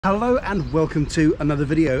Hello and welcome to another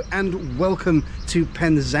video, and welcome to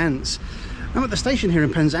Penzance. I'm at the station here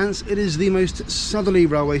in Penzance. It is the most southerly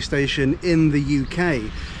railway station in the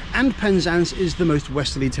UK, and Penzance is the most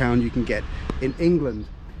westerly town you can get in England.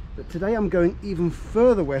 But today I'm going even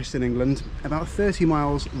further west in England. About 30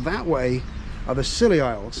 miles that way are the Scilly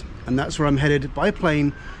Isles, and that's where I'm headed by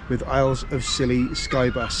plane with Isles of Scilly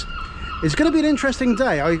Skybus. It's going to be an interesting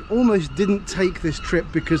day. I almost didn't take this trip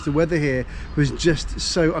because the weather here was just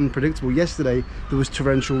so unpredictable. Yesterday there was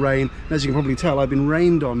torrential rain, and as you can probably tell, I've been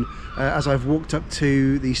rained on as I've walked up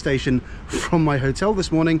to the station from my hotel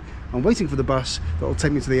this morning. I'm waiting for the bus that will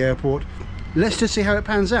take me to the airport. Let's just see how it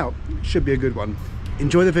pans out. Should be a good one.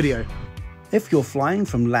 Enjoy the video. If you're flying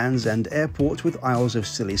from Land's End Airport with Isles of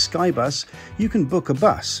Scilly Skybus, you can book a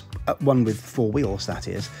bus, one with 4 wheels that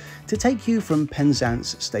is, to take you from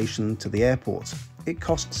Penzance station to the airport. It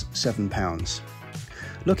costs £7.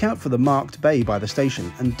 Look out for the marked bay by the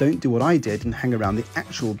station, and don't do what I did and hang around the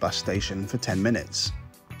actual bus station for 10 minutes.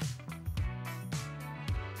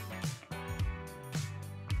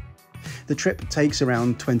 The trip takes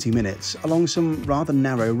around 20 minutes along some rather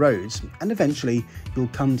narrow roads, and eventually you'll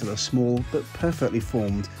come to the small but perfectly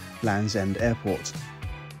formed Land's End Airport.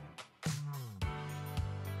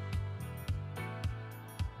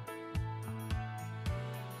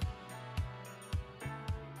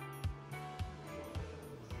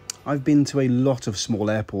 I've been to a lot of small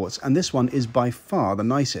airports, and this one is by far the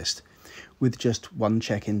nicest. With just one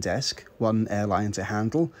check-in desk, one airline to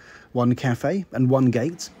handle, one cafe and one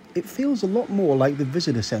gate, it feels a lot more like the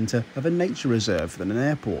visitor centre of a nature reserve than an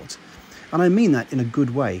airport. And I mean that in a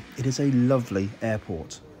good way. It is a lovely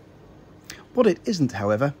airport. What it isn't,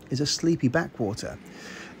 however, is a sleepy backwater.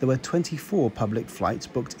 There were 24 public flights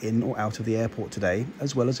booked in or out of the airport today,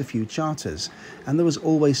 as well as a few charters, and there was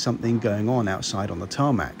always something going on outside on the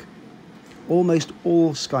tarmac. Almost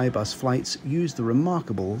all Skybus flights use the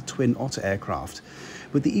remarkable twin Otter aircraft,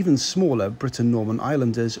 with the even smaller Britten-Norman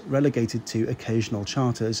Islanders relegated to occasional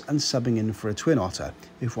charters and subbing in for a twin Otter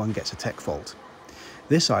if one gets a tech fault.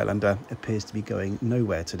 This Islander appears to be going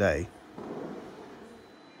nowhere today.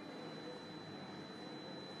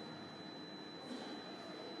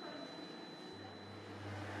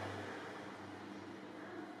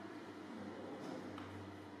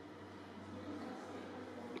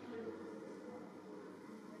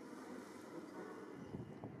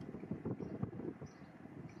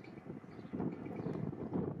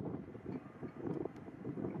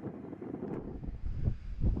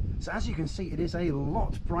 So as you can see, it is a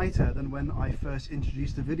lot brighter than when I first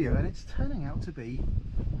introduced the video, and it's turning out to be,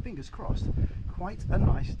 fingers crossed, quite a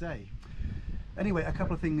nice day. Anyway, a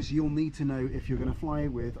couple of things you'll need to know if you're going to fly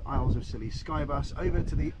with Isles of Scilly Skybus over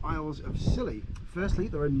to the Isles of Scilly. Firstly,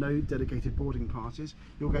 there are no dedicated boarding passes.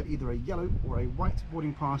 You'll get either a yellow or a white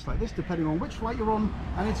boarding pass like this, depending on which flight you're on,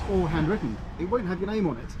 and it's all handwritten. It won't have your name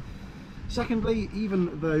on it. Secondly,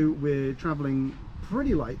 even though we're travelling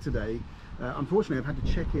pretty light today, unfortunately I've had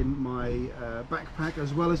to check in my backpack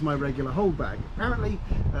as well as my regular hold bag. Apparently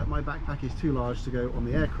my backpack is too large to go on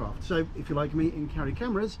the aircraft, so if you're like me and carry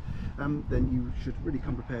cameras, then you should really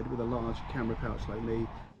come prepared with a large camera pouch like me.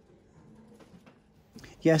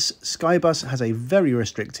 Yes, Skybus has a very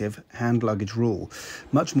restrictive hand luggage rule,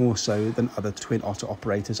 much more so than other twin Otter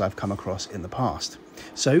operators I've come across in the past.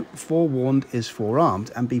 So forewarned is forearmed,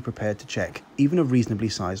 and be prepared to check even a reasonably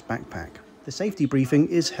sized backpack. The safety briefing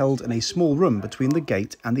is held in a small room between the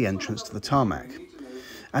gate and the entrance to the tarmac.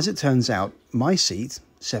 As it turns out, my seat,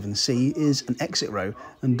 7C, is an exit row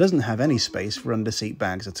and doesn't have any space for under-seat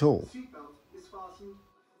bags at all. Seatbelt is fastened,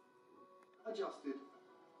 adjusted,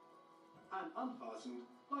 and unfastened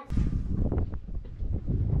like...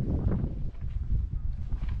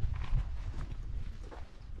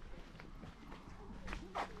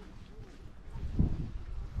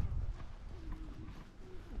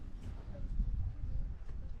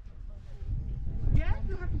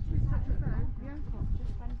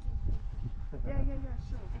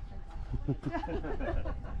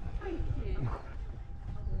 Thank you.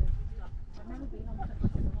 I've never been on such a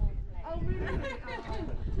small plane. Oh, really?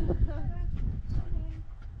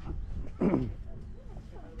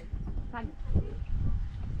 Thank you.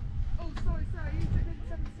 Oh, sorry, you took in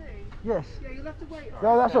 17? Yes. Yeah, you'll have to wait.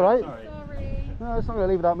 No, that's all right. Sorry. No, it's not going to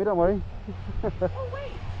leave without me, don't worry. Oh,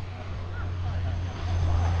 wait.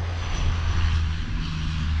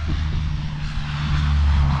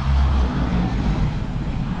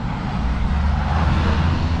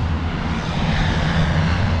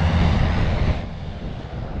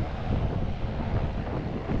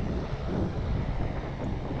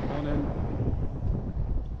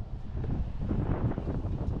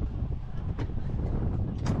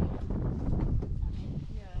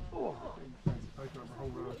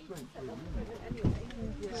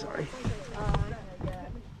 Sorry.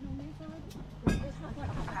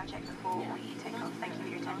 Check before we take off. Thank you for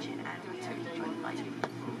your attention and we hope you enjoy the flight.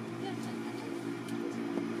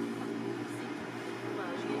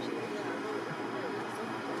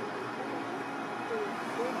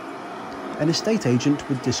 An estate agent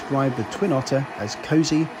would describe the Twin Otter as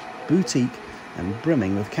cosy, boutique and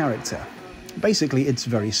brimming with character. Basically, it's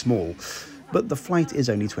very small, but the flight is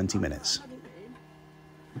only 20 minutes.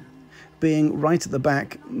 Being right at the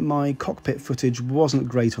back, my cockpit footage wasn't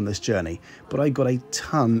great on this journey, but I got a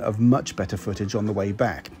ton of much better footage on the way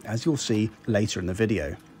back, as you'll see later in the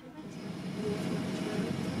video.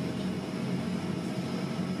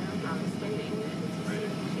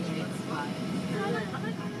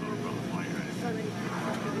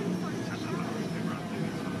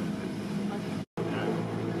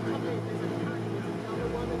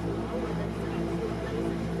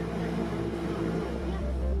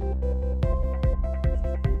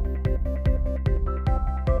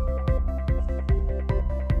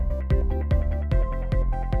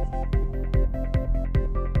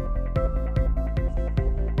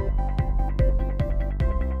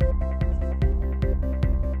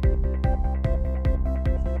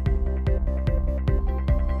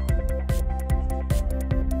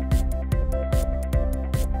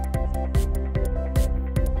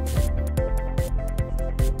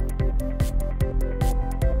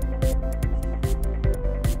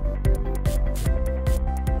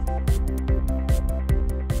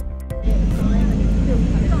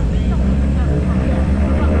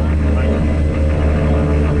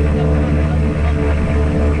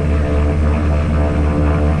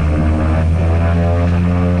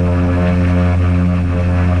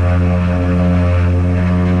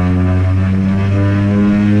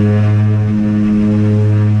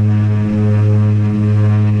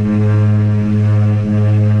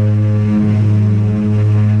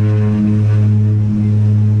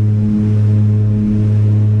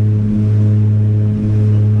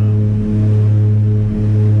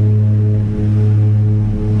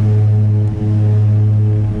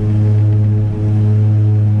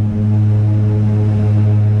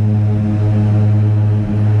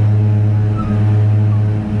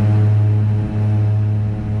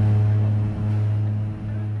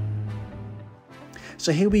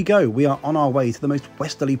 So here we go, we are on our way to the most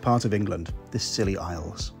westerly part of England, the Scilly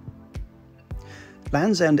Isles.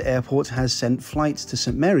 Land's End Airport has sent flights to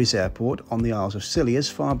St Mary's Airport on the Isles of Scilly as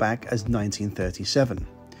far back as 1937.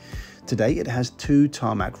 Today it has 2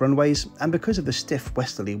 tarmac runways, and because of the stiff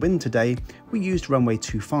westerly wind today, we used runway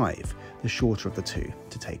 25, the shorter of the 2,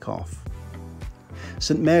 to take off.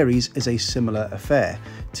 St Mary's is a similar affair,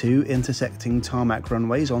 2 intersecting tarmac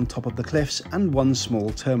runways on top of the cliffs and 1 small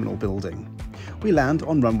terminal building. We land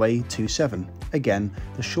on runway 27, again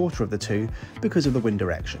the shorter of the 2 because of the wind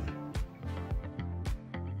direction.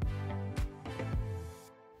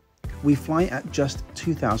 We fly at just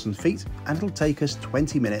 2,000 feet and it'll take us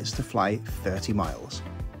 20 minutes to fly 30 miles.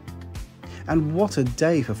 And what a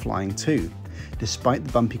day for flying too! Despite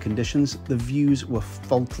the bumpy conditions, the views were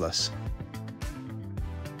faultless.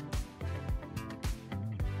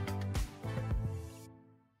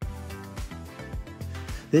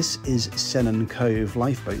 This is Sennan Cove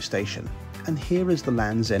lifeboat station, and here is the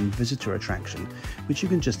Land's End visitor attraction, which you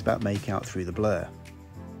can just about make out through the blur.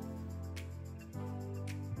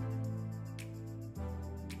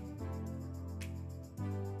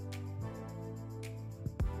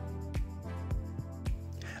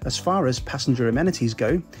 As far as passenger amenities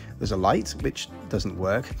go, there's a light, which doesn't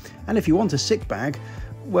work, and if you want a sick bag,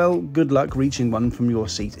 well, good luck reaching one from your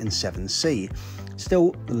seat in 7C.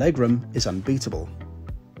 Still, the legroom is unbeatable.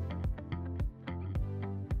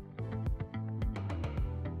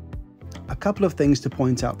 A couple of things to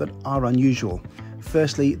point out that are unusual.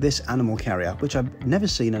 Firstly, this animal carrier, which I've never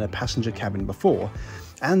seen in a passenger cabin before,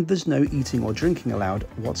 and there's no eating or drinking allowed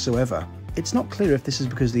whatsoever. It's not clear if this is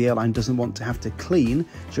because the airline doesn't want to have to clean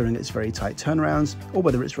during its very tight turnarounds, or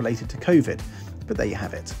whether it's related to COVID, but there you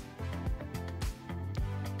have it.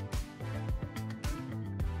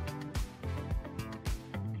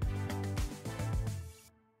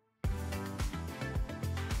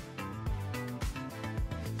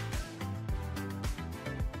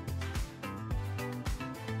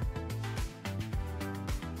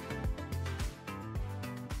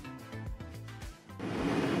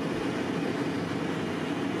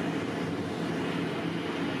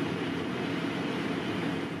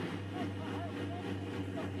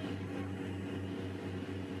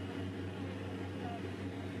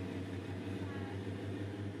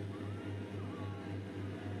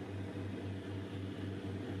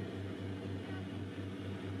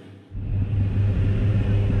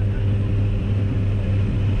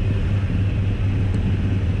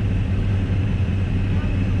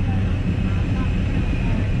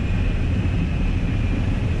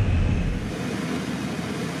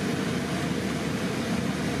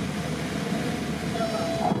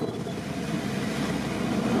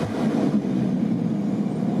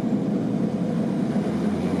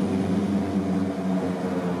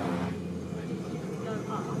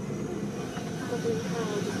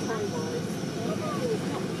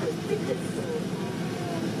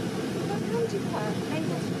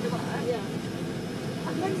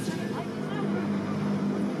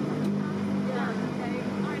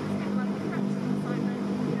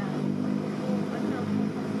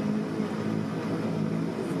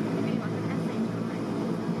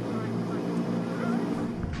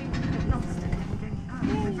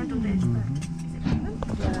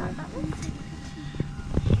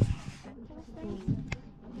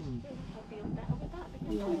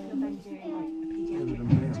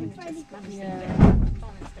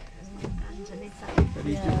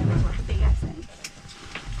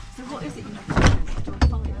 So what is it you have to do? A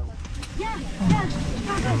file? Yeah.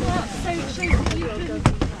 So it shows that you can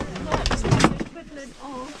work the equivalent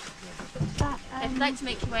of that. If you'd like to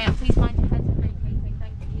make your way up, please mind your heads and vacating.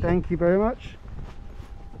 Thank you. Thank you very much.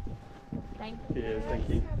 Thank you. Cheers, thank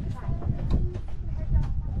you.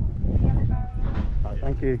 Right,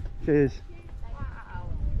 thank you. Cheers.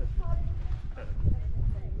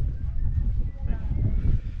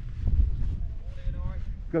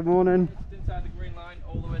 Good morning. Inside the green line,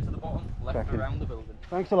 all the way to the bottom, left Cracking. around the building.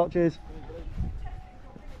 Thanks a lot, cheers.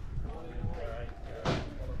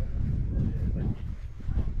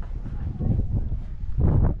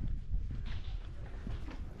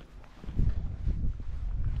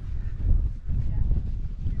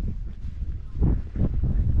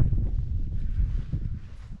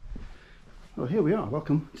 Well, here we are.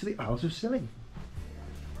 Welcome to the Isles of Scilly.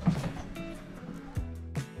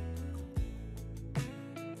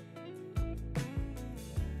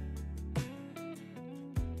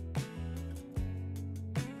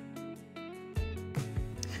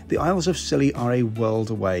 The Isles of Scilly are a world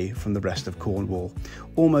away from the rest of Cornwall,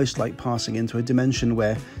 almost like passing into a dimension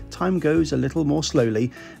where time goes a little more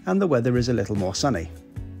slowly and the weather is a little more sunny.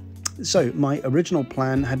 So my original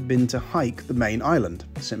plan had been to hike the main island,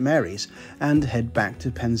 St Mary's, and head back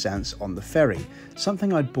to Penzance on the ferry,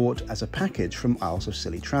 something I'd bought as a package from Isles of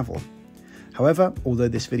Scilly Travel. However, although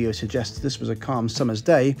this video suggests this was a calm summer's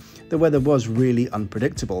day, the weather was really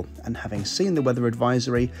unpredictable, and having seen the weather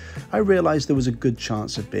advisory, I realised there was a good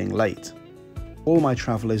chance of being late. All my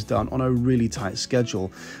travel is done on a really tight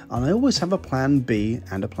schedule, and I always have a plan B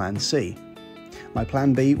and a plan C. My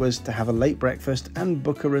plan B was to have a late breakfast and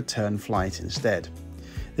book a return flight instead.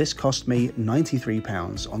 This cost me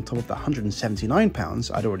 £93 on top of the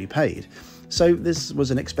 £179 I'd already paid, so this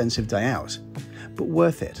was an expensive day out, but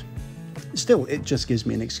worth it. Still, it just gives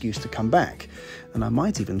me an excuse to come back, and I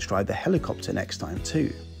might even try the helicopter next time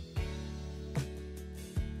too.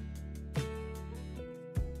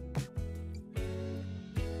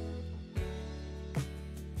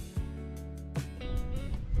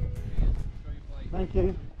 Thank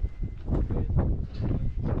you.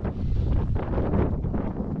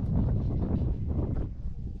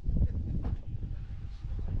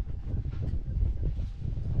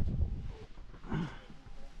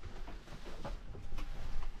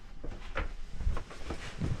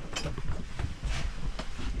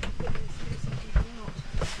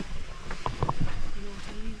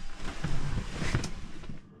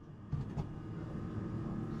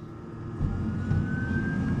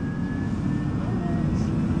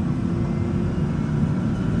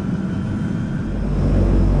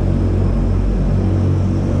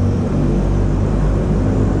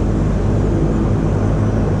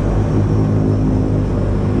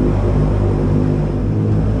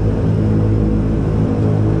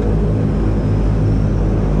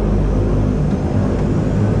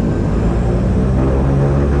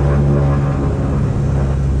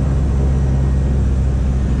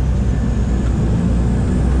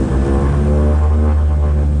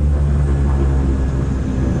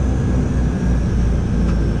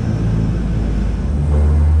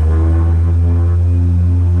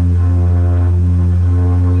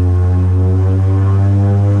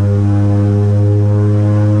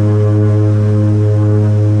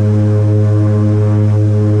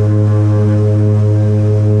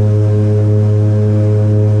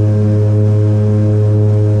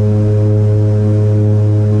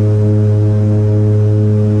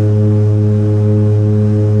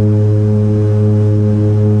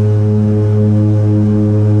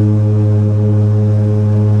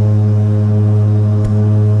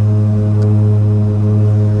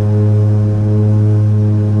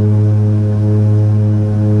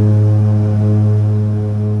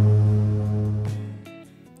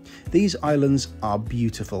 These islands are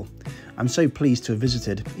beautiful. I'm so pleased to have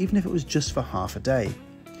visited, even if it was just for half a day.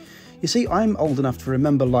 You see, I'm old enough to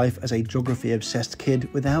remember life as a geography-obsessed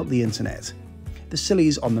kid without the internet. The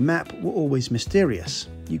Scillys on the map were always mysterious.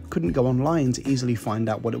 You couldn't go online to easily find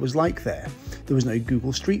out what it was like there. There was no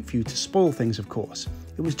Google Street View to spoil things, of course.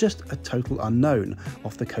 It was just a total unknown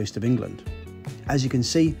off the coast of England. As you can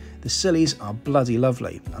see, the Scillys are bloody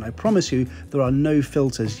lovely, and I promise you there are no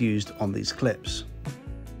filters used on these clips.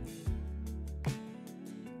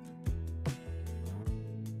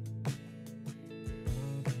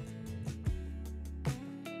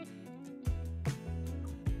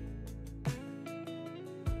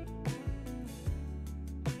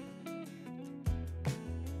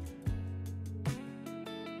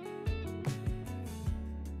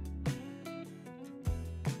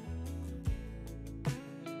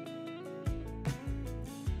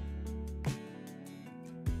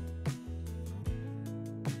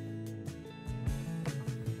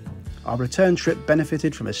 Our return trip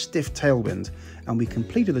benefited from a stiff tailwind, and we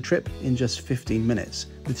completed the trip in just 15 minutes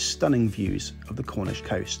with stunning views of the Cornish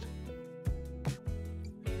coast.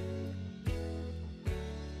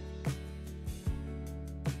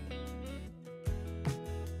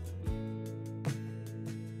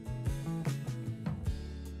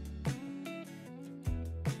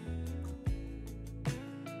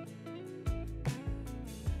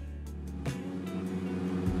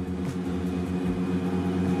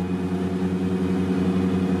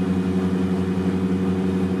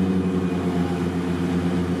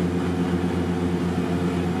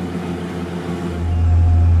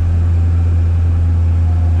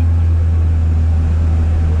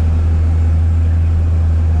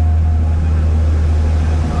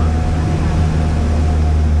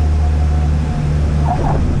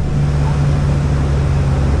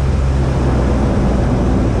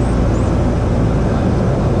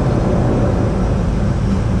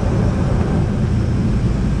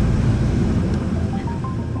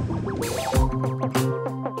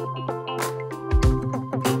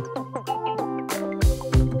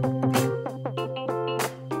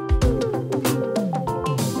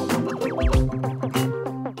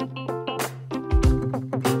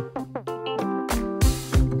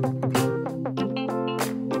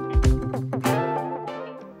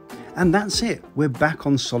 And that's it, we're back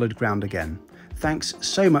on solid ground again. Thanks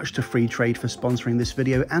so much to Free Trade for sponsoring this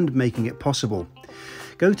video and making it possible.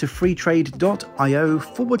 Go to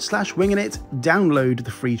freetrade.io/wingingit, download the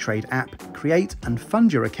Free Trade app, create and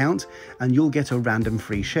fund your account, and you'll get a random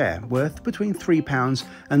free share worth between £3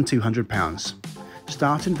 and £200.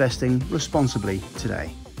 Start investing responsibly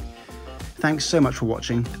today. Thanks so much for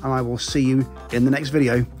watching, and I will see you in the next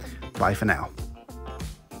video. Bye for now.